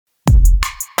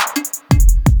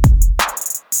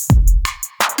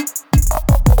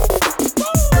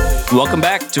Welcome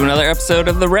back to another episode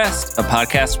of The Rest, a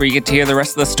podcast where you get to hear the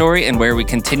rest of the story and where we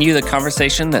continue the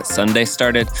conversation that Sunday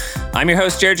started. I'm your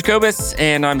host, Jared Jacobus,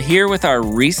 and I'm here with our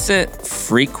recent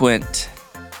frequent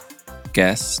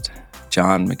guest,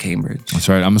 John McCambridge. That's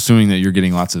right. I'm assuming that you're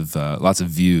getting lots of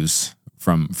views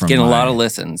from getting a lot of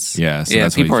listens. Yeah, so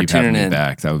that's people why you are keep having tuning me in.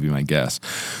 back. That would be my guess.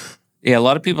 Yeah, a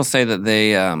lot of people say that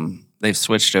they've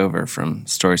switched over from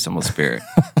Story Symbol Spirit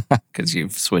because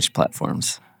you've switched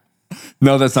platforms.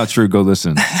 No, that's not true. Go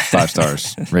listen. 5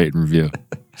 stars. Rate and review.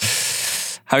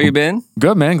 How you been?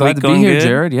 Good, man. Glad to be here, good?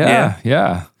 Jared.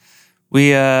 Yeah. We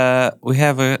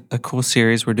have a cool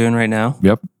series we're doing right now.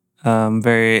 Yep.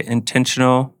 Very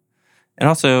intentional and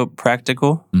also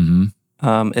practical,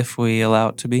 if we allow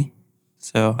it to be.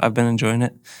 So I've been enjoying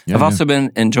it. I've also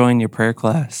been enjoying your prayer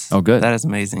class. Oh, good. That is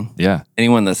amazing. Yeah.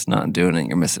 Anyone that's not doing it,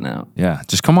 you're missing out. Yeah.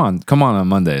 Just come on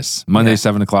Mondays. Monday,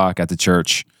 7 o'clock at the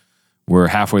church. We're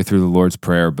halfway through the Lord's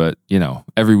Prayer, but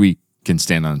every week can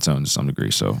stand on its own to some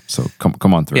degree. So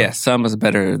come on through. Yeah, some is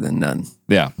better than none.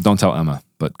 Yeah. Don't tell Emma,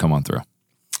 but come on through.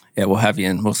 Yeah, we'll have you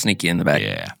in. We'll sneak you in the back.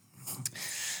 Yeah.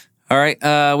 All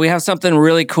right. We have something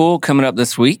really cool coming up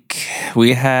this week.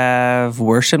 We have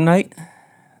worship night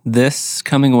this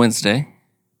coming Wednesday.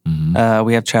 We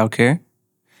have childcare.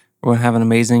 We're going to have an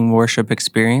amazing worship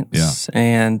experience. Yeah.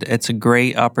 And it's a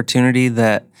great opportunity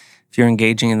that if you're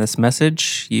engaging in this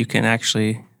message, you can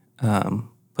actually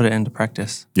put it into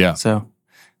practice. Yeah. So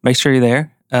make sure you're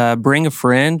there. Bring a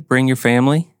friend, bring your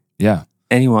family, Yeah.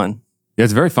 anyone. Yeah,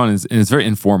 it's very fun and it's very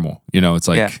informal. It's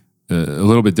like a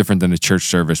little bit different than a church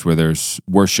service where there's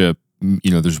worship,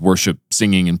 there's worship,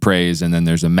 singing and praise, and then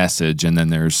there's a message, and then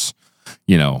there's,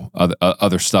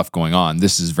 other stuff going on.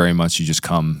 This is very much you just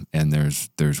come and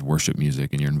there's worship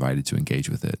music and you're invited to engage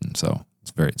with it. And so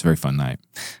it's a very fun night.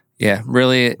 Yeah,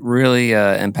 really, really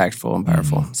impactful and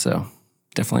powerful. So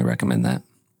definitely recommend that.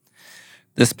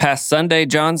 This past Sunday,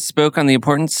 John spoke on the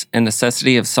importance and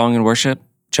necessity of song and worship.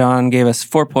 John gave us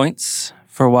 4 points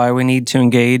for why we need to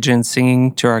engage in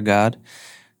singing to our God.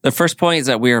 The first point is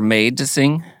that we are made to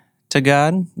sing to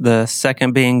God. The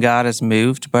second being God is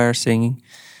moved by our singing.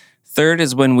 Third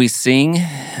is when we sing,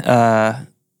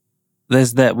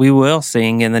 is that we will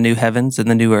sing in the new heavens and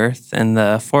the new earth. And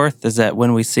the fourth is that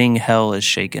when we sing, hell is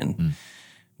shaken.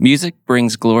 Music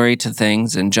brings glory to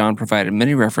things, and John provided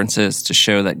many references to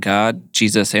show that God,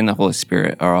 Jesus, and the Holy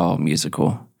Spirit are all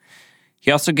musical.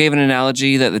 He also gave an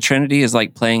analogy that the Trinity is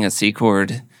like playing a C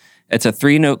chord. It's a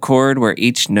 3-note chord where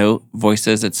each note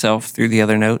voices itself through the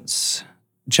other notes.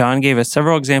 John gave us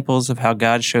several examples of how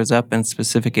God shows up in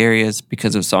specific areas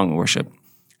because of song and worship,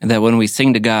 and that when we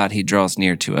sing to God, he draws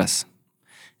near to us.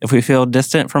 If we feel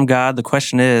distant from God, the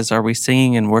question is, are we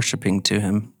singing and worshiping to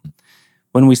him?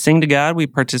 When we sing to God, we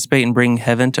participate in bringing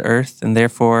heaven to earth and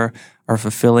therefore are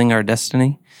fulfilling our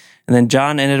destiny. And then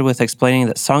John ended with explaining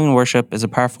that song and worship is a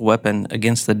powerful weapon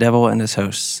against the devil and his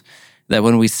hosts. That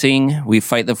when we sing, we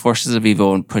fight the forces of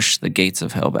evil and push the gates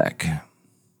of hell back.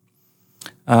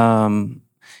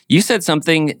 You said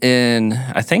something in,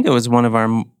 I think it was one of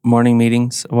our morning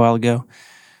meetings a while ago,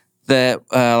 that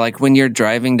like when you're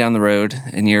driving down the road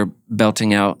and you're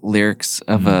belting out lyrics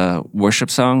of a worship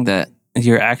song, that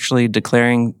you're actually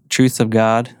declaring truths of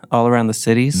God all around the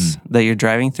cities that you're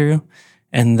driving through,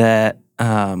 and that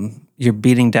you're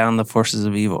beating down the forces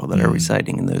of evil that are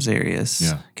residing in those areas.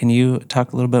 Yeah. Can you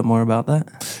talk a little bit more about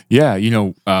that? Yeah,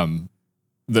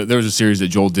 there was a series that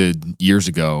Joel did years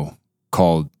ago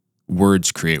called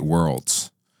Words Create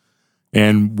Worlds.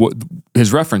 And what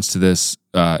his reference to this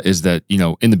is that,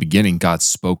 in the beginning, God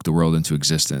spoke the world into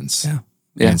existence. Yeah.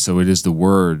 And so it is the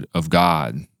word of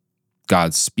God,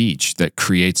 God's speech, that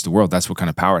creates the world. That's what kind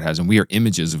of power it has. And we are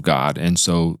images of God. And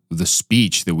so the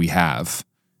speech that we have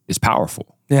is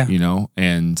powerful, and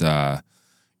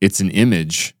it's an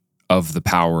image of the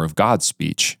power of God's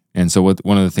speech. And so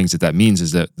one of the things that means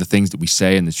is that the things that we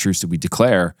say and the truths that we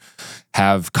declare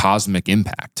have cosmic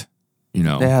impact,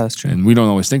 Yeah, that's true. And we don't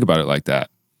always think about it like that.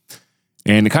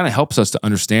 And it kind of helps us to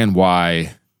understand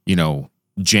why,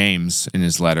 James in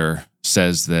his letter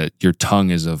says that your tongue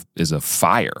is a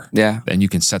fire. Yeah. And you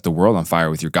can set the world on fire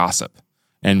with your gossip.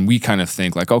 And we kind of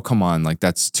think like, oh, come on, like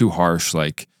that's too harsh.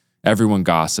 Like everyone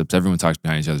gossips, everyone talks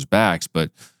behind each other's backs.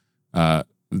 But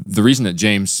the reason that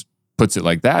James puts it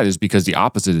like that is because the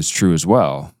opposite is true as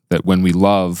well. That when we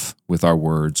love with our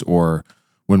words, or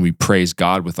when we praise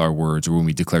God with our words, or when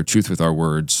we declare truth with our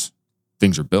words,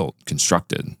 things are built,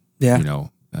 constructed. Yeah.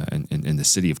 And the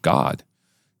city of God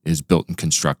is built and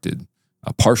constructed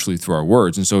partially through our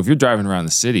words. And so if you're driving around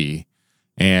the city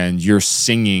and you're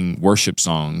singing worship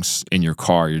songs in your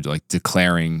car, you're like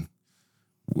declaring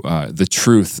the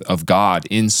truth of God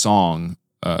in song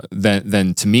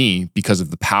then to me, because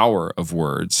of the power of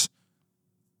words,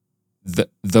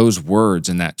 those words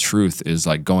and that truth is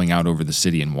like going out over the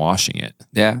city and washing it.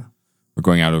 Yeah. Or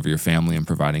going out over your family and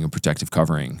providing a protective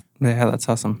covering. Yeah, that's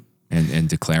awesome. And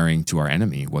declaring to our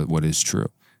enemy what is true.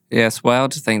 Yeah, it's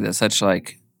wild to think that such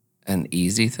like an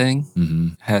easy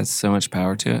thing has so much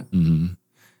power to it.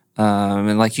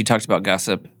 And like you talked about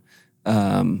gossip,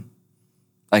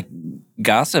 like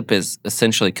gossip is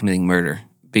essentially committing murder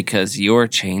because you're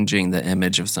changing the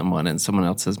image of someone in someone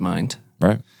else's mind.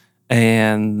 Right.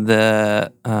 And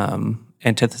the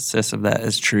antithesis of that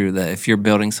is true, that if you're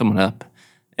building someone up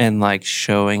and like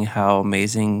showing how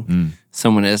amazing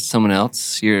someone is to someone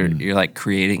else, you're like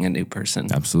creating a new person.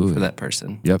 Absolutely. For that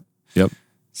person. Yep.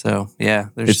 So yeah,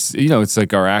 it's it's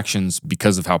like our actions,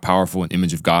 because of how powerful an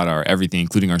image of God are, everything,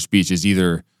 including our speech, is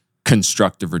either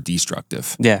constructive or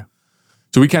destructive. Yeah.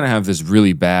 So we kind of have this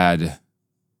really bad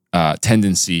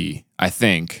tendency, I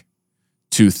think,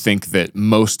 to think that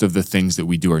most of the things that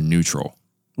we do are neutral.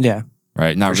 Yeah.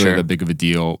 Right? Not For really sure. that big of a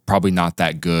deal, probably not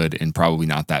that good, and probably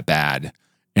not that bad.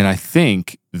 And I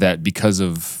think that because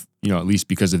of, at least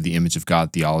because of the image of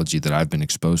God theology that I've been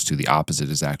exposed to, the opposite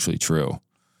is actually true.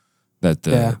 That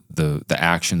the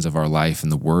actions of our life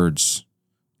and the words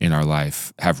in our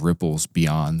life have ripples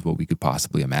beyond what we could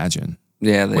possibly imagine.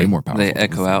 Yeah, way more powerful. They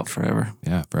echo out forever.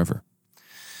 Yeah, forever.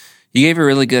 You gave a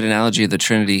really good analogy of the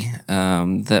Trinity,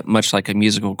 that much like a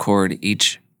musical chord,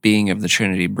 each being of the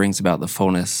Trinity brings about the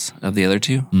fullness of the other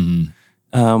two.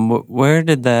 Where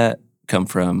did that come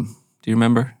from? Do you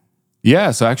remember? Yeah,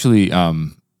 so actually,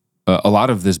 a lot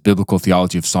of this biblical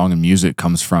theology of song and music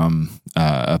comes from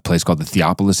a place called the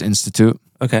Theopolis Institute.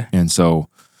 Okay. And so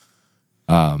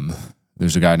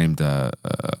there's a guy named,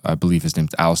 I believe his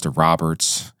name's Alistair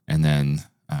Roberts, and then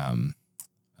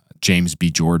James B.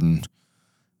 Jordan,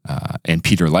 and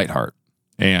Peter Lightheart.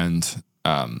 And,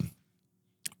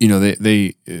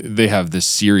 they have this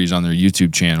series on their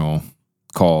YouTube channel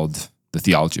called The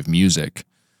Theology of Music.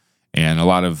 And a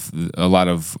lot of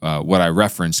what I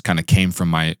referenced kind of came from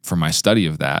my study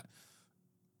of that.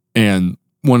 And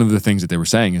one of the things that they were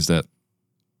saying is that,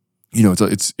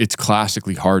 it's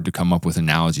classically hard to come up with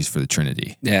analogies for the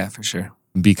Trinity. Yeah, for sure.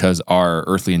 Because our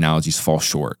earthly analogies fall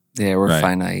short. Yeah, we're right?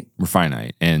 finite. We're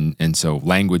finite. And so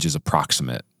language is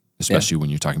approximate, especially when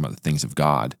you're talking about the things of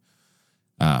God.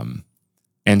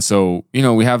 And so,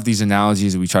 we have these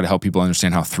analogies that we try to help people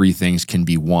understand how three things can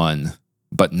be one,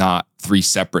 but not three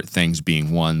separate things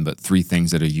being one, but three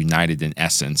things that are united in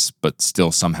essence, but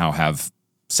still somehow have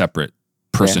separate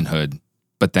personhood,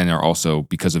 but then are also,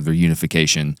 because of their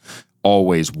unification,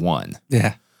 always one.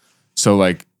 Yeah. So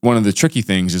like one of the tricky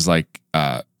things is like,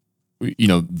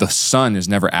 the Son is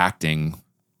never acting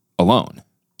alone.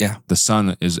 Yeah. The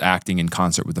Son is acting in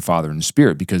concert with the Father and the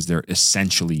Spirit because they're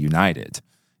essentially united.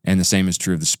 And the same is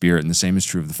true of the Spirit, and the same is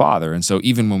true of the Father. And so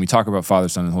even when we talk about Father,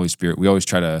 Son, and Holy Spirit, we always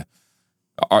try to,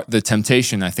 the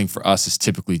temptation, I think, for us is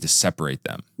typically to separate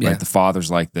them. Yeah. Right? The Father's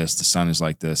like this, the Son is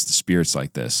like this, the Spirit's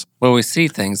like this. Well, we see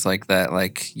things like that,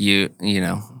 like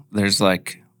there's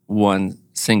like one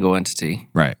single entity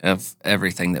Right. of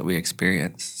everything that we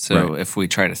experience. So Right. if we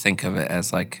try to think of it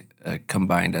as like a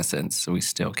combined essence, we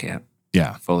still can't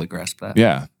fully grasp that.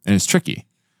 Yeah, and it's tricky.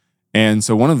 And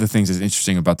so one of the things that's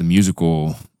interesting about the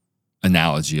musical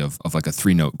analogy of like a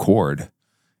 3-note chord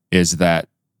is that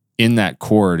in that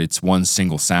chord, it's one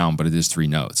single sound, but it is 3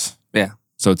 notes. Yeah.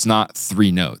 So it's not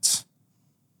 3 notes.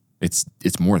 It's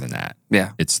more than that.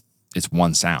 Yeah. It's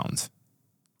one sound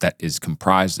that is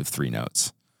comprised of 3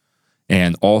 notes.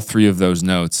 And all 3 of those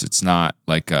notes, it's not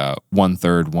like 1/3,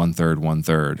 1/3,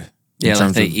 1/3. Yeah,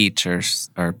 like they each are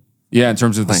in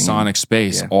terms of the playing, sonic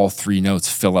space, yeah. all 3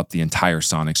 notes fill up the entire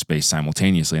sonic space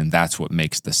simultaneously, and that's what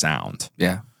makes the sound.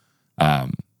 Yeah.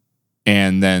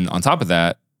 And then on top of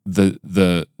that,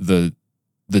 the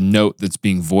note that's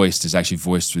being voiced is actually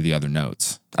voiced through the other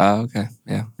notes. Oh, okay.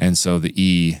 Yeah. And so the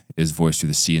E is voiced through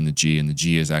the C and the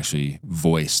G is actually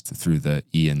voiced through the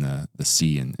E and the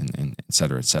C and et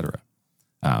cetera, et cetera.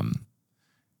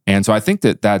 And so I think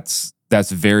that's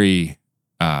very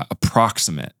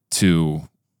approximate to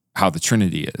how the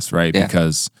Trinity is, right? Yeah.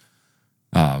 Because,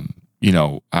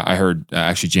 I heard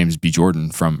actually James B.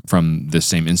 Jordan from this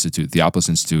same institute, Theopolis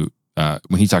Institute,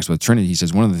 when he talks about the Trinity, he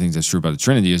says one of the things that's true about the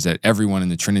Trinity is that everyone in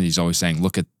the Trinity is always saying,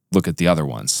 look at the other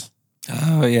ones.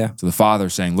 Oh, yeah. So the Father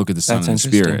is saying, look at the Son That's and the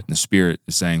interesting. Spirit. And the Spirit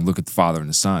is saying, look at the Father and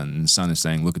the Son. And the Son is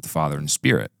saying, look at the Father and the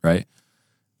Spirit, right?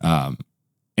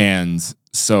 And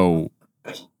so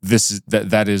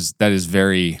that is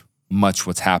very much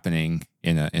what's happening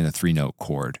in a 3-note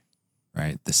chord,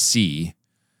 right? The C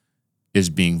is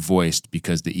being voiced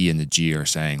because the E and the G are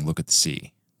saying, look at the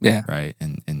C. Yeah. right?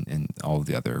 And all of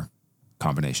the other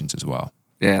combinations as well.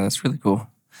 Yeah, that's really cool.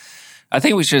 I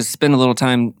think we should spend a little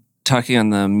time talking on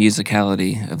the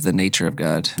musicality of the nature of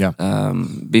God. Yeah.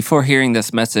 Before hearing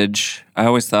this message, I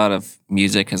always thought of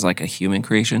music as like a human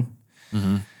creation.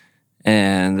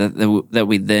 And that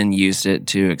we then used it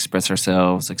to express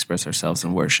ourselves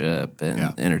in worship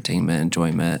and entertainment,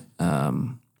 enjoyment.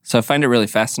 So I find it really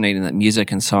fascinating that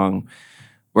music and song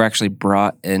were actually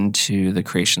brought into the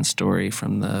creation story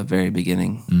from the very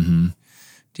beginning.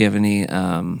 Do you have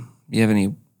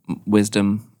any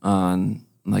wisdom on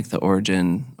like the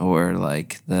origin or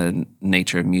like the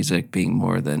nature of music being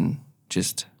more than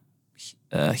just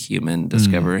a human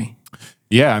discovery?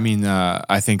 Yeah, I mean,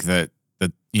 I think that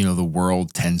the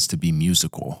world tends to be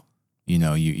musical.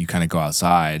 You kind of go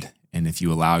outside, and if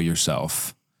you allow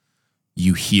yourself,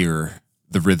 you hear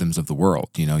the rhythms of the world.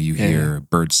 You hear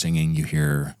birds singing, you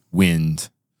hear wind,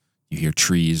 you hear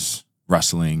trees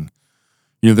rustling.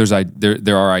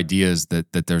 There are ideas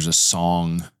that there's a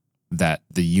song that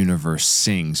the universe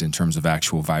sings in terms of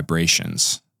actual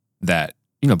vibrations that,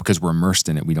 because we're immersed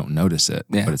in it, we don't notice it,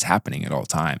 but it's happening at all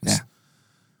times.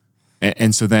 Yeah.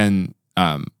 And so then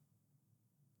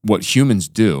what humans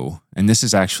do, and this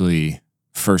is actually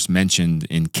first mentioned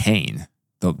in Cain,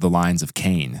 the lines of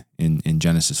Cain in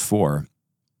Genesis 4,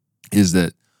 is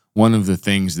that one of the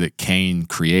things that Cain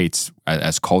creates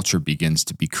as culture begins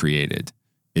to be created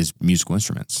is musical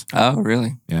instruments. Oh,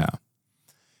 really? Yeah.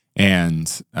 And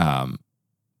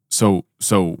so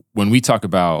when we talk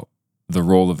about the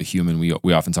role of a human,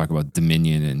 we often talk about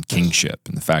dominion and kingship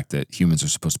and the fact that humans are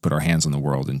supposed to put our hands on the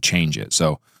world and change it.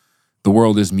 So the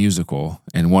world is musical,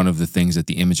 and one of the things that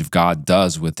the image of God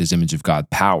does with his image of God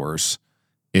powers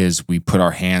is we put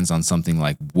our hands on something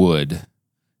like wood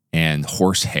and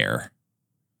horsehair,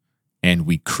 and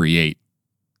we create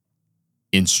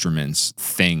instruments,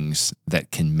 things that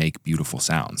can make beautiful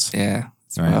sounds. Yeah,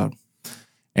 it's right? wild.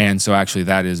 And so actually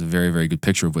that is a very, very good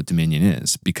picture of what dominion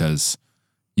is, because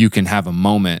you can have a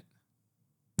moment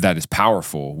that is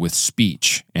powerful with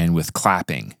speech and with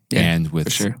clapping and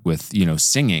with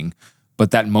singing,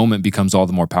 but that moment becomes all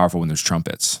the more powerful when there's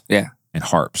trumpets and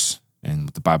harps and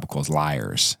what the Bible calls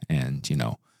lyres and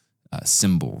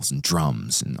cymbals and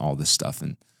drums and all this stuff.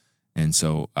 And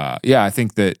so I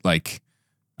think that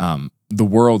the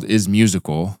world is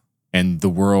musical, and the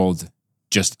world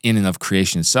just in and of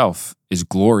creation itself is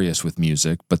glorious with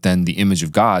music, but then the image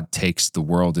of God takes the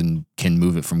world and can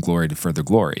move it from glory to further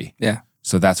glory. Yeah.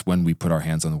 So that's when we put our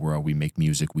hands on the world, we make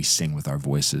music, we sing with our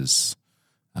voices,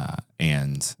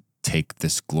 and take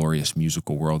this glorious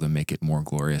musical world and make it more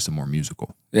glorious and more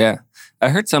musical. Yeah. I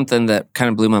heard something that kind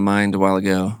of blew my mind a while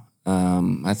ago.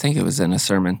 I think it was in a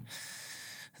sermon,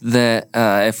 that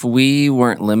if we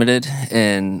weren't limited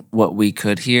in what we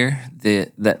could hear,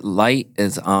 that light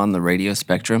is on the radio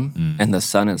spectrum and the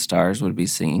sun and stars would be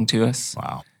singing to us.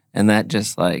 Wow. And that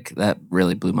just that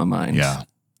really blew my mind. Yeah.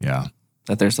 Yeah.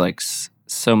 That there's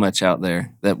so much out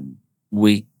there that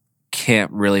we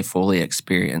can't really fully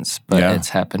experience, but it's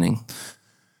happening.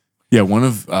 Yeah.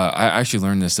 I actually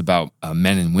learned this about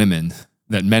men and women,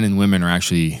 that men and women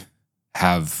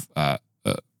have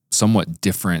somewhat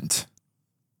different,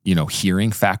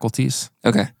 hearing faculties.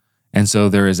 Okay. And so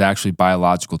there is actually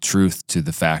biological truth to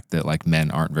the fact that men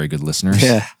aren't very good listeners.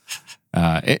 Yeah.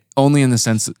 Only in the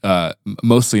sense,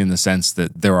 mostly in the sense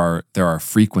that there are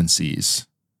frequencies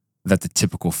that the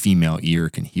typical female ear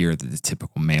can hear that the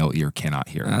typical male ear cannot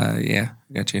hear. Yeah,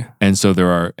 got you. And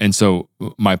so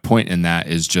my point in that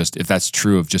is just, if that's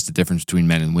true of just the difference between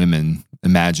men and women,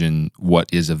 imagine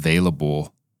what is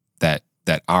available that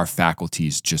our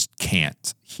faculties just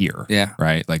can't hear. Yeah.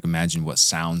 Right? Imagine what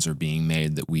sounds are being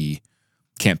made that we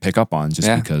can't pick up on just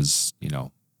because,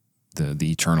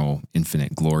 the eternal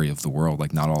infinite glory of the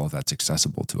world, not all of that's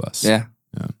accessible to us. Yeah.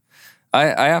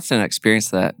 I often experience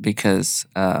that because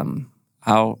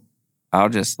I'll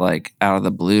just out of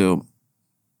the blue,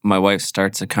 my wife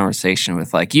starts a conversation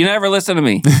with you never listen to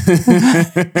me.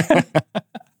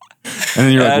 And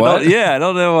then you're like, what? I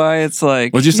don't know why it's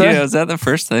What'd you say? Is that the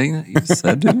first thing that you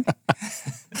said to me?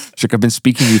 She's I've been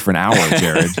speaking to you for an hour,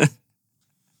 Jared.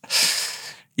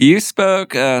 You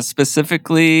spoke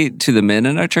specifically to the men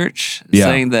in our church,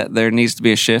 saying that there needs to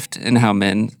be a shift in how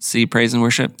men see praise and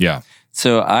worship. Yeah.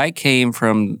 So I came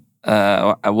from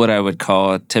what I would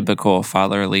call a typical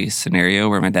fatherly scenario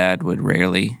where my dad would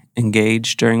rarely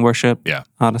engage during worship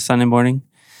on a Sunday morning.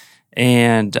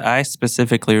 And I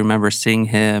specifically remember seeing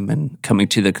him and coming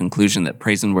to the conclusion that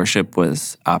praise and worship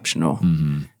was optional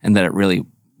and that it really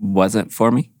wasn't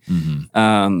for me,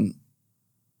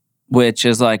 which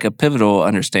is a pivotal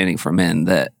understanding for men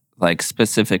that like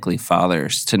specifically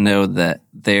fathers, to know that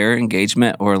their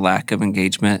engagement or lack of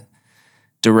engagement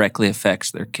directly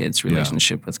affects their kids'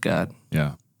 relationship with God.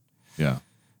 Yeah. Yeah.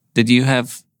 Did your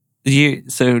parents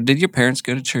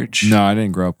go to church? No, I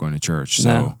didn't grow up going to church.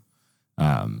 So,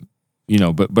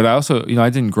 No. But I also, I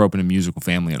didn't grow up in a musical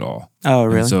family at all. Oh,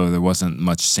 really? And so there wasn't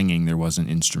much singing. There wasn't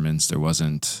instruments. There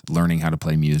wasn't learning how to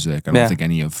play music. I don't think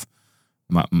any of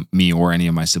me or any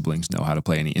of my siblings know how to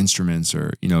play any instruments,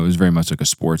 or, it was very much like a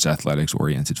sports athletics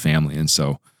oriented family. And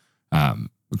so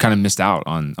we kind of missed out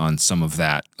on some of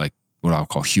that, like what I'll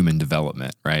call human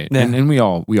development. Right. Yeah. And we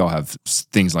all have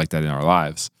things like that in our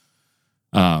lives.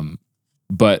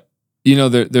 But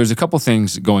there's a couple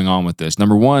things going on with this.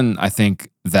 Number one, I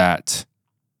think that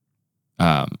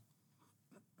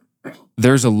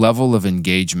there's a level of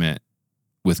engagement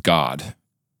with God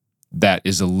that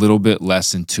is a little bit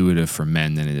less intuitive for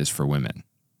men than it is for women.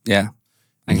 Yeah.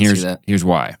 And here's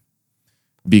why.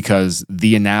 Because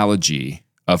the analogy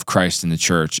of Christ in the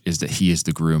church is that he is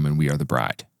the groom and we are the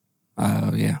bride.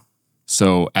 Oh, yeah.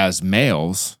 So as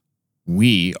males,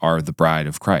 we are the bride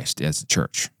of Christ as a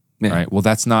church. Yeah. Right? Well,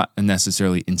 that's not a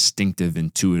necessarily instinctive,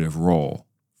 intuitive role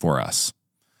for us.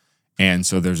 And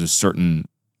so there's a certain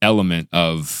element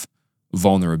of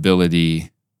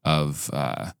vulnerability, of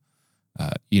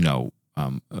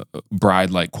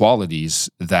bride-like qualities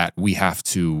that we have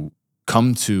to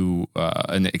come to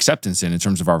an acceptance in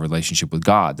terms of our relationship with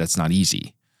God. That's not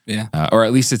easy. Yeah. Or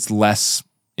at least it's less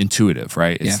intuitive,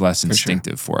 right? It's less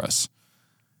instinctive for us.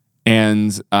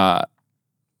 And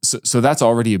so that's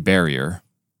already a barrier.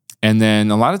 And then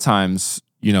a lot of times,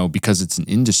 because it's an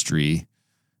industry,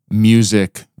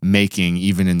 music making,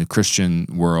 even in the Christian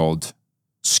world,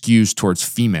 skews towards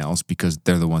females because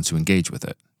they're the ones who engage with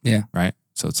it. Yeah. Right?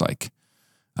 So it's like,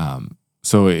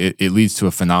 so it leads to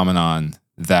a phenomenon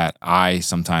that I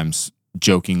sometimes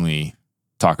jokingly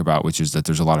talk about, which is that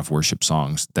there's a lot of worship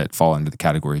songs that fall into the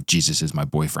category of Jesus is my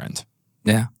boyfriend.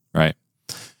 Yeah. Right?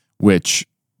 Which,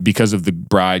 because of the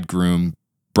bride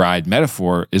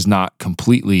metaphor, is not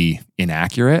completely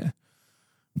inaccurate,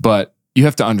 but you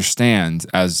have to understand,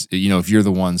 as if you're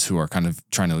the ones who are kind of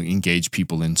trying to engage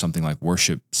people in something like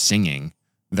worship singing,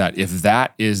 that if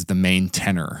that is the main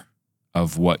tenor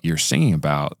of what you're singing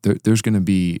about, it's going to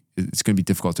be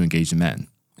difficult to engage the men.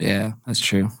 Yeah, that's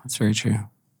true. That's very true.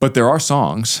 But there are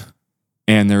songs,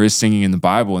 and there is singing in the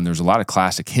Bible, and there's a lot of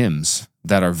classic hymns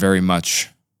that are very much,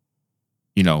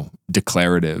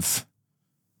 declarative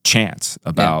chants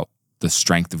about the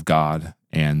strength of God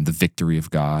and the victory of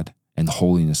God and the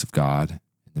holiness of God,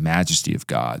 the majesty of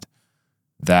God,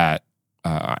 that,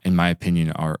 in my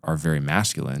opinion, are very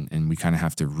masculine. And we kind of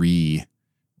have to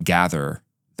regather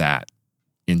that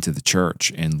into the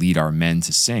church and lead our men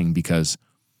to sing, because,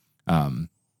 I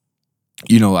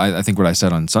think what I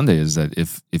said on Sunday is that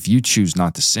if you choose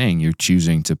not to sing, you're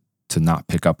choosing to not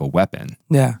pick up a weapon.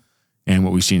 Yeah. And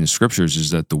what we see in the scriptures is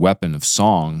that the weapon of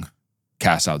song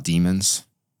casts out demons,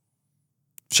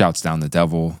 shouts down the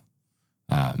devil,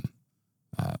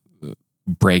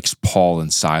 breaks Paul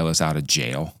and Silas out of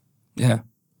jail. Yeah.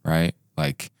 Right?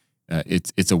 Like,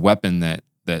 it's a weapon that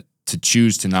to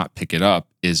choose to not pick it up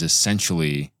is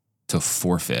essentially to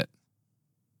forfeit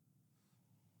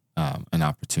an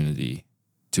opportunity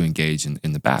to engage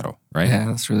in the battle, right? Yeah,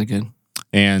 that's really good.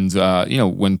 And,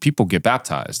 when people get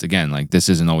baptized, again, like, this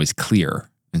isn't always clear.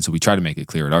 And so we try to make it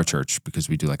clear at our church because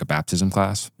we do like a baptism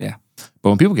class. Yeah. But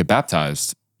when people get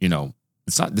baptized,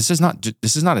 this is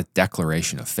not a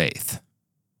declaration of faith.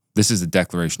 This is a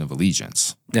declaration of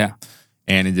allegiance. Yeah.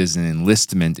 And it is an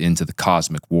enlistment into the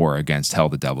cosmic war against hell,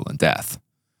 the devil, and death.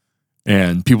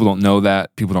 And people don't know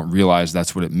that. People don't realize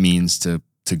that's what it means to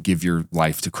give your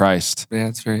life to Christ. Yeah,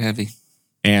 it's very heavy.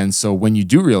 And so when you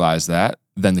do realize that,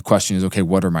 then the question is, okay,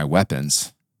 what are my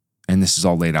weapons? And this is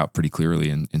all laid out pretty clearly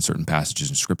in certain passages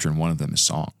in Scripture, and one of them is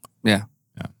song. Yeah.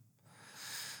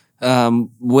 Yeah.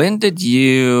 When did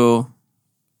you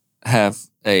have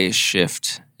a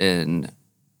shift in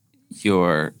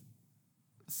your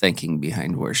thinking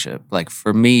behind worship? Like,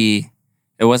 for me,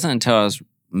 it wasn't until I was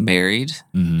married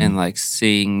and like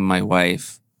seeing my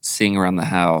wife sing around the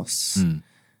house,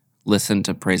 listen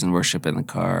to praise and worship in the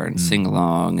car and sing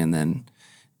along, and then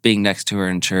being next to her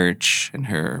in church and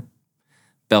her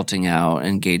belting out,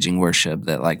 engaging worship,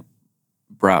 that like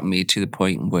brought me to the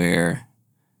point where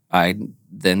I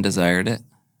then desired it.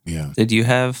 Yeah. Did you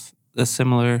have a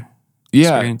similar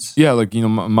experience? Yeah. Like,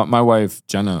 my wife,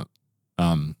 Jenna,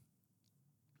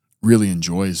 really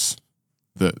enjoys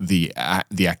the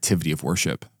activity of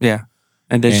worship. Yeah.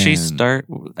 And did she start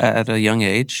at a young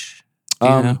age?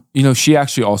 Do you know? She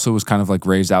actually also was kind of like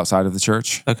raised outside of the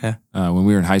church. Okay. When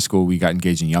we were in high school, we got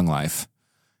engaged in Young Life.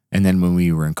 And then when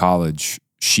we were in college,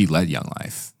 she led Young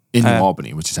Life in New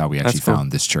Albany, which is how we actually cool.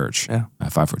 found this church, Yeah.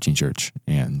 514 Church.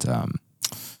 And,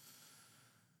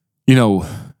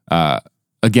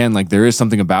 again, like there is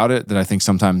something about it that I think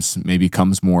sometimes maybe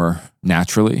comes more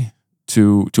naturally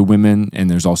to women. And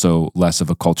there's also less of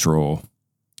a cultural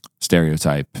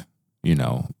stereotype,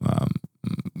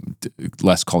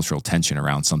 less cultural tension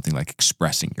around something like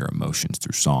expressing your emotions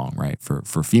through song, right?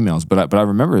 For females. But I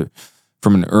remember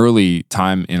from an early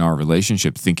time in our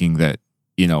relationship thinking that,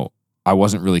 I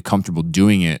wasn't really comfortable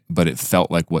doing it, but it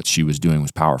felt like what she was doing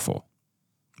was powerful.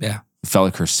 Yeah. It felt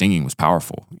like her singing was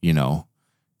powerful,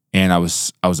 and I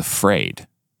was afraid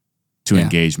to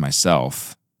engage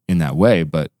myself in that way,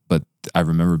 but I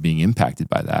remember being impacted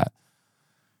by that.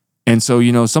 And so,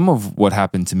 some of what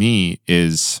happened to me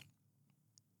is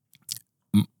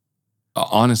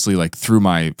honestly, like through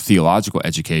my theological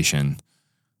education,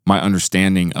 my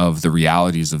understanding of the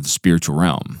realities of the spiritual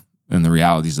realm and the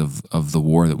realities of the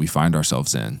war that we find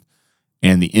ourselves in,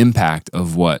 and the impact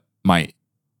of what my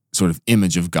sort of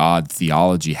image of God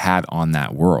theology had on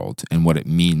that world and what it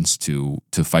means to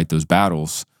fight those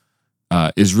battles,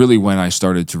 is really when I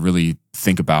started to really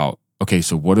think about, okay,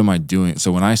 so what am I doing?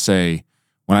 So when I stand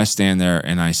there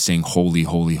and I sing, holy,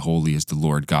 holy, holy is the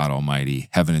Lord God Almighty,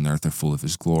 heaven and earth are full of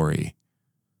his glory,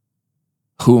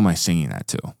 who am I singing that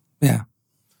to? Yeah.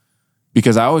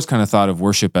 Because I always kind of thought of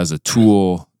worship as a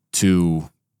tool to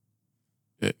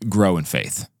grow in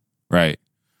faith, right?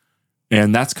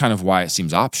 And that's kind of why it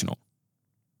seems optional.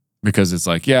 Because it's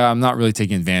like, yeah, I'm not really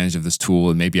taking advantage of this tool,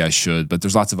 and maybe I should, but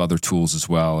there's lots of other tools as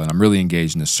well, and I'm really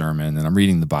engaged in this sermon, and I'm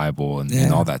reading the Bible and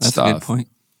all that stuff. That's a good point.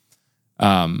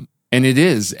 And it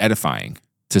is edifying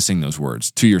to sing those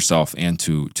words to yourself and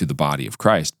to the body of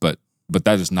Christ, but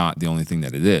that is not the only thing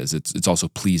that it is. It's also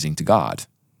pleasing to God.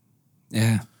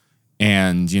 Yeah.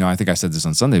 And, I think I said this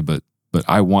on Sunday, but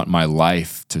I want my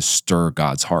life to stir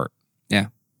God's heart. Yeah.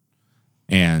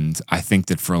 And I think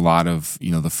that for a lot of,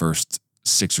 the first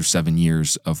 6 or 7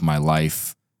 years of my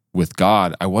life with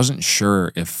God, I wasn't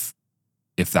sure if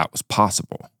that was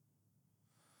possible.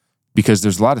 Because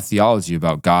there's a lot of theology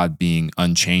about God being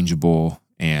unchangeable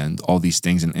and all these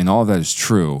things, and all of that is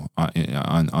true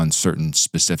on certain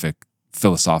specific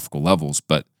philosophical levels.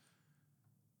 But,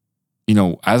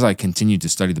 as I continued to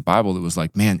study the Bible, it was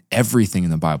like, man, everything in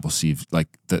the Bible seems like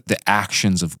the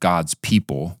actions of God's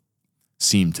people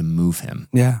seem to move him.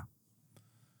 Yeah.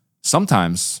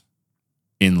 Sometimes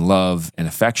in love and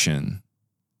affection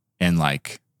and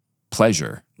like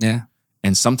pleasure. Yeah.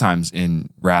 And sometimes in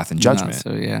wrath and judgment.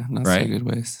 Not right? so good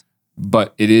ways.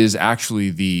 But it is actually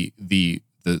the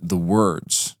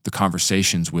words, the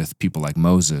conversations with people like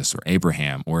Moses or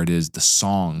Abraham, or it is the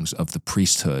songs of the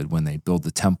priesthood when they build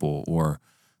the temple, or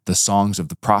the songs of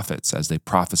the prophets as they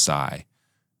prophesy,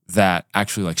 that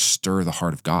actually like stir the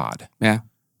heart of God. Yeah.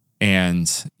 And,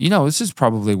 this is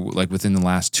probably like within the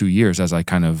last 2 years, as I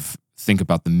kind of think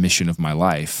about the mission of my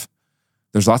life,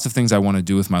 there's lots of things I want to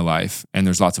do with my life, and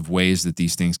there's lots of ways that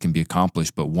these things can be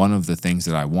accomplished. But one of the things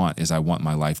that I want is I want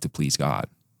my life to please God.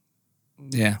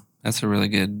 Yeah, that's a really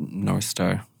good North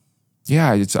Star.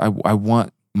 Yeah, I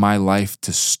want my life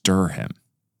to stir him.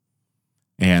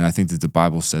 And I think that the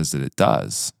Bible says that it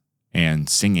does. And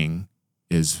singing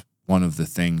is one of the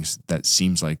things that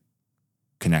seems like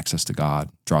connects us to God,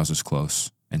 draws us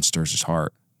close, and stirs his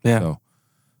heart. Yeah. So,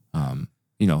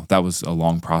 that was a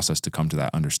long process to come to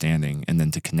that understanding, and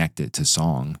then to connect it to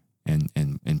song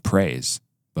and praise.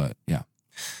 But yeah.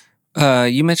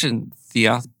 You mentioned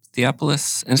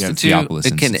Theopolis Institute. Yeah, Theopolis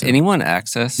Can Institute. anyone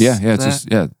access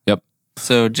that? Yep.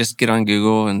 So just get on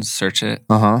Google and search it.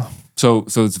 So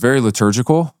it's very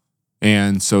liturgical,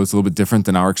 and so it's a little bit different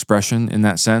than our expression in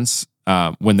that sense.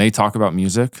 When they talk about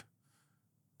music,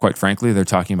 quite frankly, they're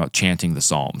talking about chanting the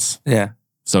Psalms. Yeah.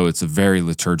 So it's a very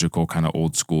liturgical kind of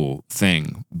old school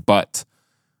thing. But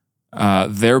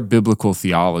their biblical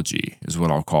theology is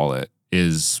what I'll call it,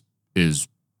 is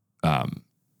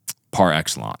par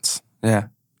excellence. Yeah.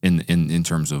 In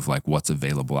terms of like what's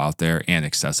available out there and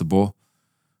accessible.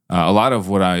 A lot of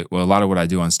what I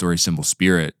do on Story Symbol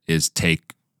Spirit is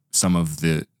take some of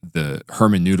the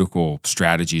hermeneutical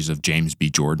strategies of James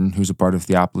B. Jordan, who's a part of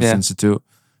Theopolis Institute.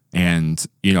 And,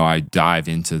 I dive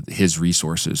into his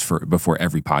resources before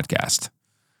every podcast.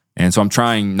 And so I'm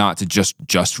trying not to just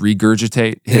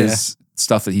regurgitate his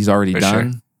stuff that he's already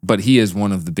done, sure. But he is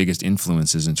one of the biggest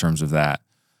influences in terms of that.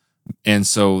 And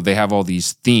so they have all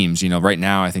these themes. Right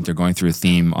now I think they're going through a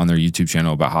theme on their YouTube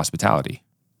channel about hospitality.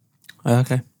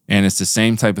 Okay. And it's the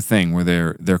same type of thing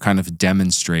where they're kind of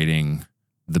demonstrating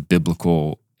the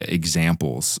biblical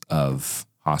examples of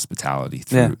hospitality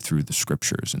through the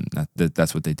scriptures, and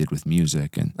that's what they did with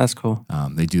music, and That's cool.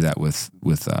 they do that with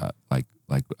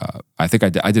I think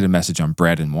I did a message on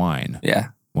bread and wine Yeah.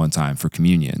 one time for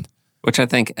communion. Which I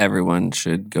think everyone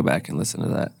should go back and listen to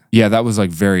that. Yeah, that was like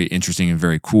very interesting and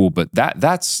very cool. But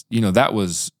that's that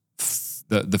was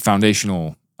the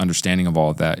foundational understanding of all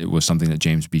of that. It was something that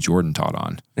James B. Jordan taught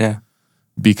on. Yeah.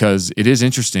 Because it is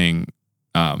interesting.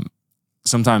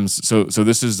 Sometimes, so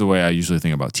this is the way I usually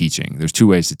think about teaching. There's two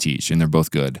ways to teach, and they're both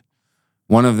good.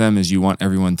 One of them is you want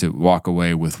everyone to walk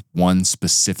away with one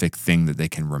specific thing that they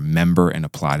can remember and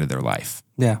apply to their life.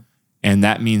 Yeah. And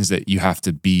that means that you have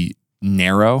to be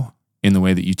narrow in the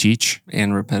way that you teach.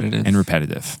 And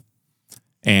repetitive.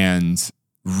 And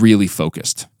really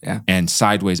focused. Yeah. And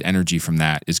sideways energy from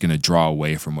that is going to draw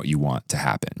away from what you want to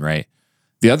happen, right?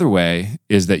 The other way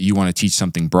is that you want to teach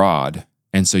something broad,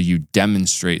 and so you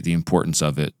demonstrate the importance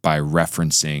of it by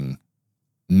referencing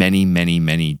many, many,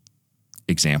 many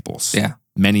examples. Yeah.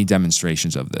 Many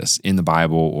demonstrations of this in the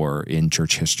Bible or in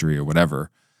church history or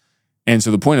whatever. And so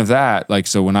the point of that, like,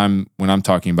 so when I'm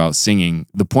talking about singing,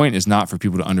 the point is not for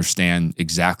people to understand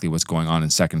exactly what's going on in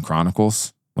 2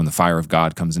 Chronicles when the fire of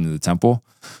God comes into the temple.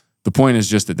 The point is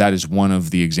just that is one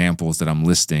of the examples that I'm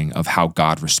listing of how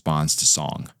God responds to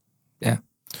song. Yeah.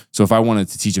 So if I wanted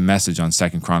to teach a message on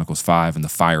 2 Chronicles 5 and the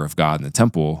fire of God in the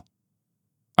temple,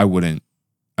 I wouldn't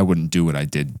do what I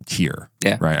did here.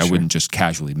 Yeah, right. sure. I wouldn't just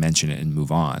casually mention it and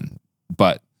move on.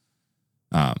 But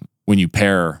when you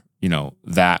pair,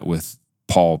 that with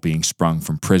Paul being sprung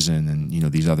from prison and,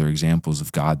 these other examples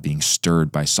of God being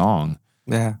stirred by song,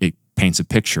 Yeah. it paints a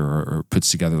picture or puts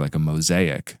together like a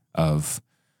mosaic of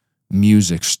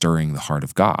music stirring the heart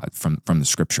of God from the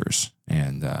scriptures.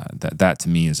 And that to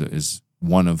me is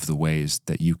one of the ways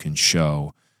that you can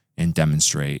show and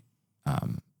demonstrate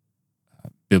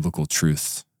biblical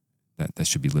truth that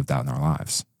should be lived out in our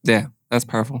lives. Yeah, that's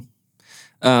powerful.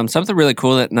 Something really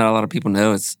cool that not a lot of people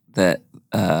know is that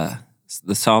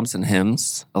the Psalms and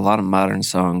hymns, a lot of modern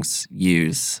songs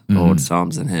use old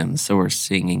Psalms and hymns, so we're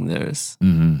singing those.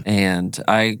 Mm-hmm. And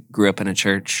I grew up in a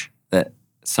church that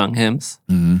sung hymns,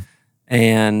 Mm-hmm.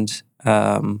 and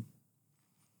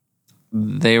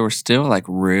they were still like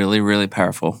really, really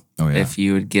powerful. Oh, yeah. If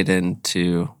you would get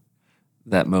into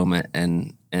that moment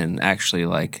and actually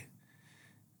like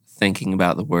thinking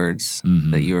about the words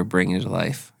that you were bringing to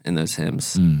life in those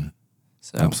hymns.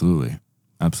 So Absolutely.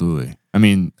 I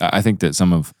mean, I think that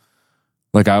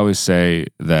like I always say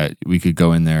that we could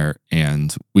go in there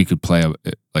and we could play,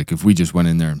 like if we just went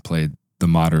in there and played a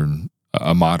modern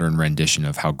rendition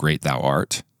of How Great Thou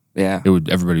Art, yeah,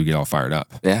 everybody would get all fired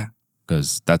up. Yeah.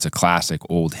 Because that's a classic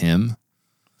old hymn.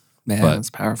 Man, But- that's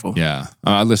powerful. Yeah.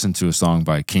 I listened to a song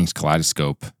by King's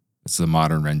Kaleidoscope. It's the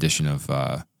modern rendition of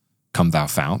Come Thou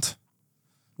Fount.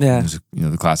 Yeah. There's,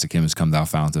 the classic hymn is Come Thou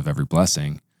Fount of Every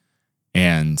Blessing.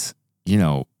 And,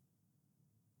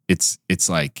 it's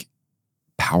like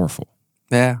powerful.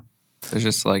 Yeah. There's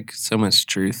just like so much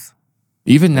truth.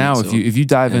 Even now, so if you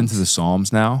dive into intense. the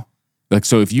Psalms now, like,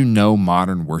 so if you know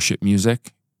modern worship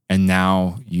music and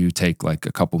now you take like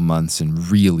a couple months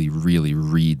and really, really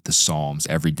read the Psalms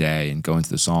every day and go into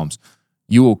the Psalms,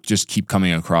 you will just keep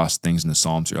coming across things in the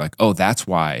Psalms. You're like, oh, that's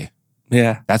why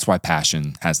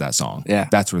Passion has that song. Yeah.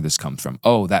 That's where this comes from.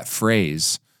 Oh, that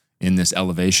phrase in this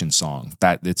elevation song,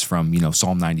 that it's from,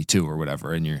 Psalm 92 or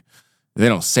whatever. And they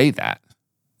don't say that.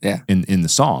 Yeah. In the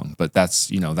song, but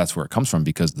that's where it comes from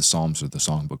because the Psalms are the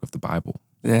songbook of the Bible.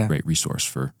 Yeah. Great resource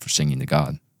for singing to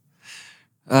God.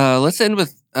 Let's end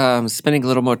with spending a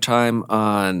little more time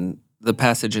on the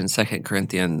passage in 2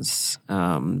 Corinthians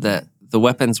that the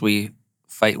weapons we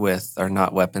fight with are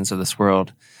not weapons of this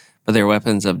world, but they're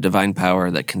weapons of divine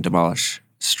power that can demolish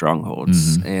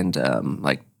strongholds. And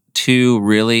like two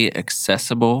really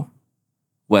accessible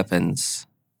weapons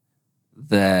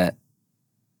that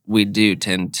we do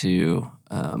tend to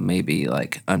maybe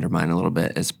like undermine a little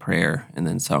bit is prayer and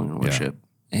then song and worship.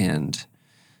 And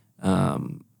I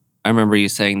remember you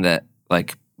saying that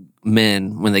like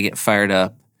men, when they get fired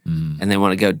up and they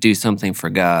want to go do something for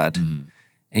God,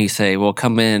 and you say, well,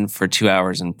 come in for 2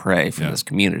 hours and pray for this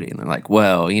community. And they're like,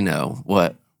 well,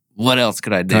 what else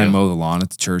could I do? Can I mow the lawn at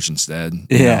the church instead?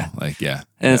 Yeah.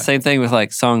 And the same thing with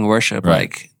like song and worship, Right.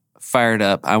 like fired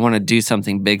up. I want to do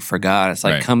something big for God. It's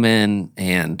like, Right. come in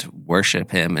and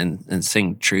worship him and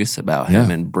sing truths about him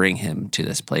and bring him to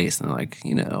this place. And like,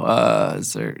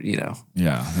 is there, Yeah,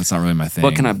 that's not really my thing.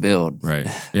 what can I build? Right.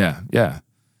 Yeah.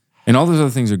 And all those other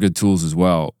things are good tools as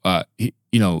well. That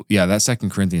 2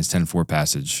 Corinthians 10:4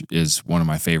 passage is one of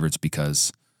my favorites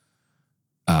because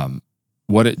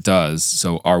what it does,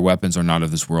 so our weapons are not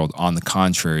of this world. On the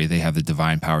contrary, they have the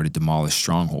divine power to demolish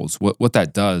strongholds. What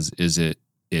that does is it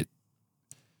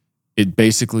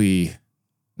basically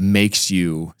makes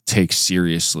you take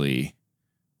seriously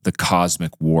the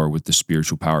cosmic war with the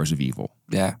spiritual powers of evil.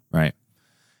 Yeah. Right.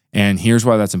 And here's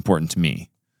why that's important to me.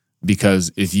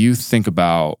 Because if you think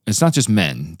about, it's not just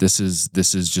men. This is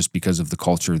just because of the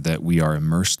culture that we are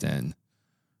immersed in.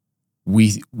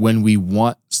 When we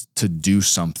want to do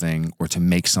something or to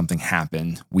make something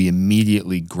happen, we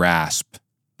immediately grasp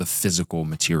the physical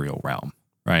material realm,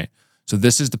 right? So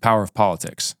this is the power of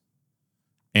politics.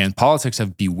 And politics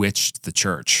have bewitched the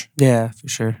church. Yeah, for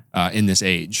sure. In this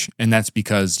age. And that's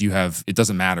because it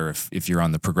doesn't matter if you're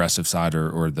on the progressive side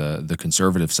or the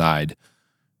conservative side.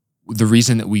 The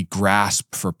reason that we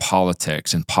grasp for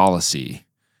politics and policy,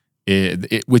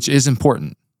 which is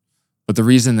important, but the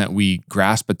reason that we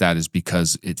grasp at that is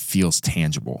because it feels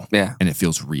tangible. Yeah. And it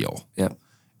feels real. Yep.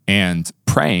 And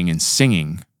praying and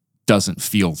singing doesn't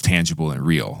feel tangible and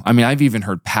real. I mean, I've even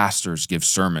heard pastors give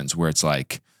sermons where it's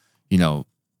like,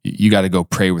 you got to go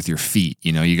pray with your feet.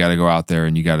 You got to go out there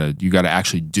and you got to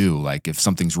actually do. Like if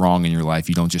something's wrong in your life,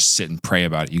 you don't just sit and pray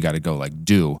about it. You got to go like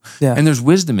do. Yeah. And there's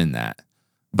wisdom in that.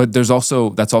 But that's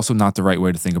also not the right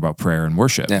way to think about prayer and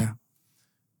worship. Yeah.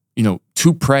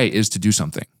 To pray is to do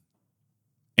something.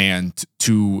 And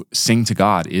to sing to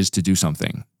God is to do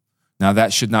something. Now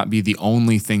that should not be the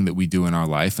only thing that we do in our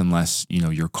life unless,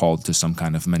 you're called to some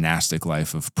kind of monastic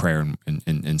life of prayer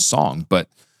and song. But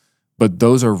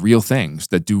those are real things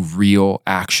that do real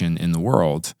action in the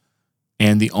world.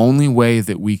 And the only way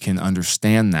that we can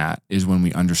understand that is when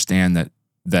we understand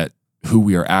that who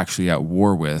we are actually at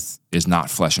war with is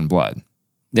not flesh and blood.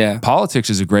 Yeah.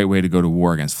 Politics is a great way to go to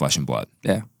war against flesh and blood.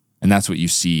 Yeah. And that's what you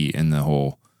see in the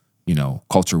whole,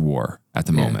 culture war at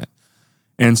the moment.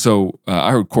 And so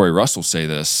I heard Corey Russell say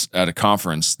this at a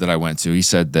conference that I went to. He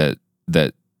said that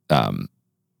there's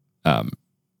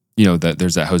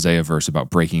that Hosea verse about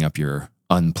breaking up your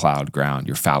unplowed ground,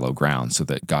 your fallow ground, so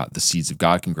that the seeds of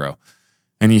God can grow.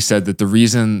 And he said that the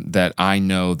reason that I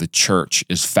know the church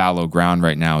is fallow ground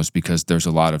right now is because there's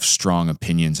a lot of strong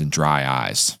opinions and dry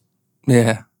eyes.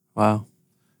 Yeah. Wow.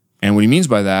 And what he means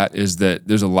by that is that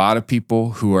there's a lot of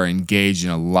people who are engaged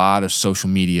in a lot of social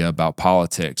media about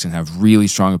politics and have really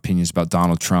strong opinions about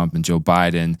Donald Trump and Joe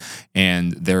Biden,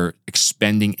 and they're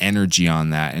expending energy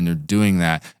on that, and they're doing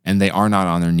that, and they are not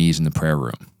on their knees in the prayer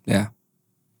room. Yeah.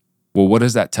 Well, what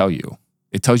does that tell you?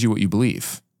 It tells you what you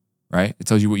believe, right? It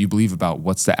tells you what you believe about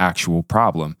what's the actual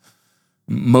problem.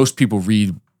 Most people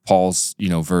read Paul's,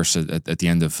 verse at the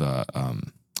end of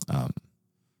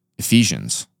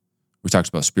Ephesians, which talks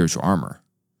about spiritual armor.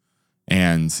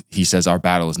 And he says, our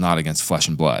battle is not against flesh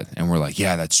and blood. And we're like,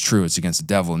 yeah, that's true. It's against the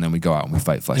devil. And then we go out and we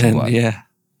fight flesh and blood. Yeah,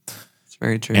 it's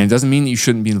very true. And it doesn't mean that you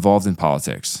shouldn't be involved in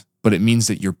politics, but it means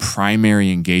that your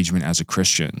primary engagement as a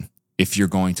Christian, if you're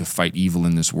going to fight evil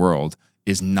in this world,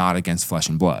 is not against flesh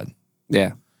and blood.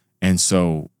 Yeah. And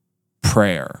so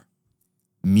prayer,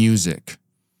 music,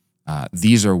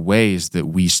 these are ways that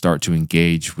we start to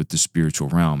engage with the spiritual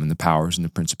realm and the powers and the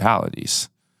principalities.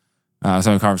 I was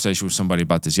having a conversation with somebody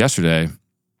about this yesterday,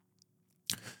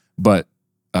 but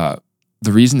the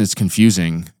reason it's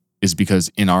confusing is because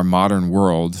in our modern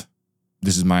world,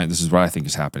 this is what I think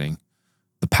is happening.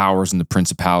 The powers and the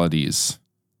principalities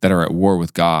that are at war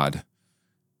with God,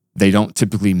 they don't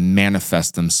typically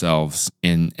manifest themselves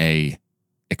in a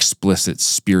explicit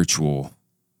spiritual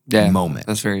moment.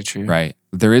 That's very true. Right?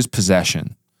 There is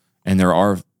possession, and there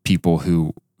are people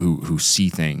who see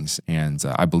things, and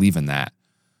I believe in that.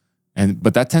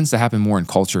 But that tends to happen more in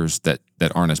cultures that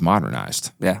aren't as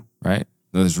modernized. Yeah. Right?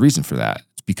 There's a reason for that.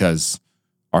 It's because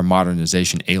our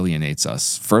modernization alienates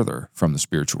us further from the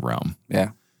spiritual realm.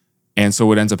 Yeah. And so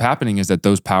what ends up happening is that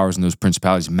those powers and those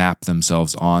principalities map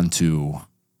themselves onto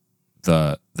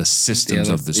the systems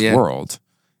of this world,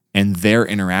 and their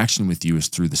interaction with you is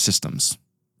through the systems,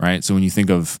 right? So when you think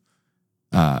of,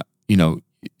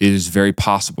 it is very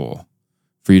possible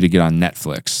for you to get on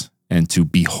Netflix and to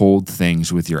behold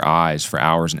things with your eyes for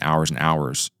hours and hours and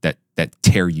hours that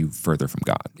tear you further from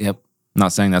God. Yep. I'm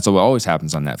not saying that's what always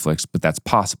happens on Netflix, but that's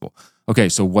possible. Okay,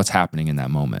 so what's happening in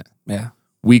that moment? Yeah.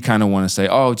 We kind of want to say,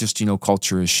 oh, just,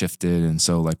 culture has shifted. And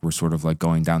so like we're sort of like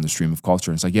going down the stream of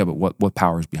culture. And it's like, yeah, but what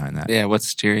power is behind that? Yeah, what's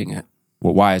steering it?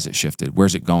 Well, why is it shifted?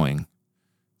 Where's it going?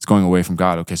 It's going away from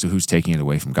God. Okay, so who's taking it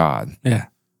away from God? Yeah.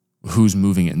 Who's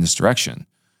moving it in this direction?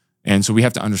 And so we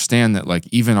have to understand that like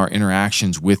even our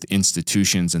interactions with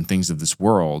institutions and things of this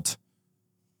world,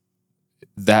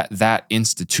 that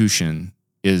institution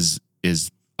is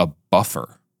a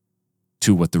buffer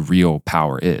to what the real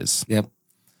power is. Yep.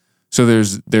 So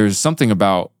there's something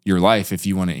about your life if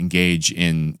you want to engage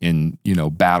in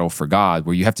battle for God,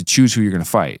 where you have to choose who you're going to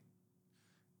fight.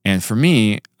 And for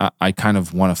me, I kind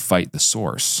of want to fight the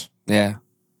source. Yeah.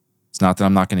 It's not that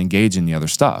I'm not going to engage in the other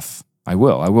stuff. I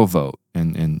will vote,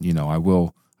 and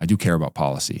I do care about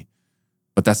policy,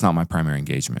 but that's not my primary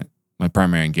engagement. My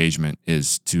primary engagement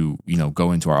is to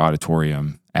go into our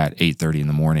auditorium at 8:30 in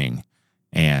the morning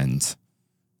and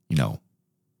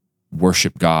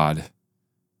worship God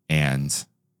and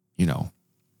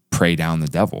pray down the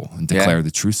devil and declare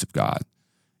the truths of God.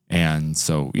 And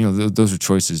so those are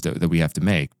choices that we have to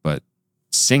make. But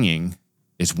singing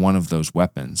is one of those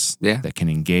weapons that can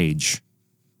engage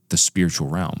the spiritual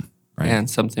realm. Right? And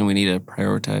something we need to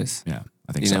prioritize. Yeah,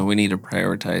 I think so. We need to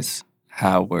prioritize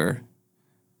how we're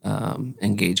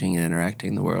engaging and interacting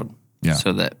in the world,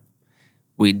 so that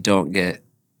we don't get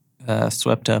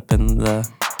swept up in the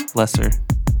lesser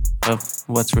of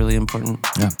what's really important.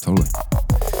 Yeah, totally.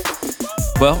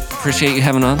 Well, appreciate you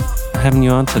having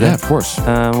you on today. Yeah, of course.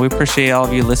 We appreciate all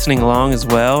of you listening along as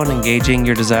well and engaging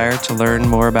your desire to learn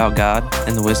more about God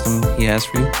and the wisdom He has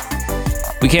for you.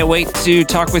 We can't wait to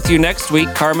talk with you next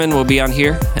week. Carmen will be on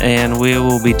here, and we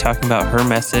will be talking about her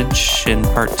message in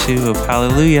part 2 of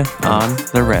Hallelujah on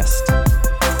the Rest.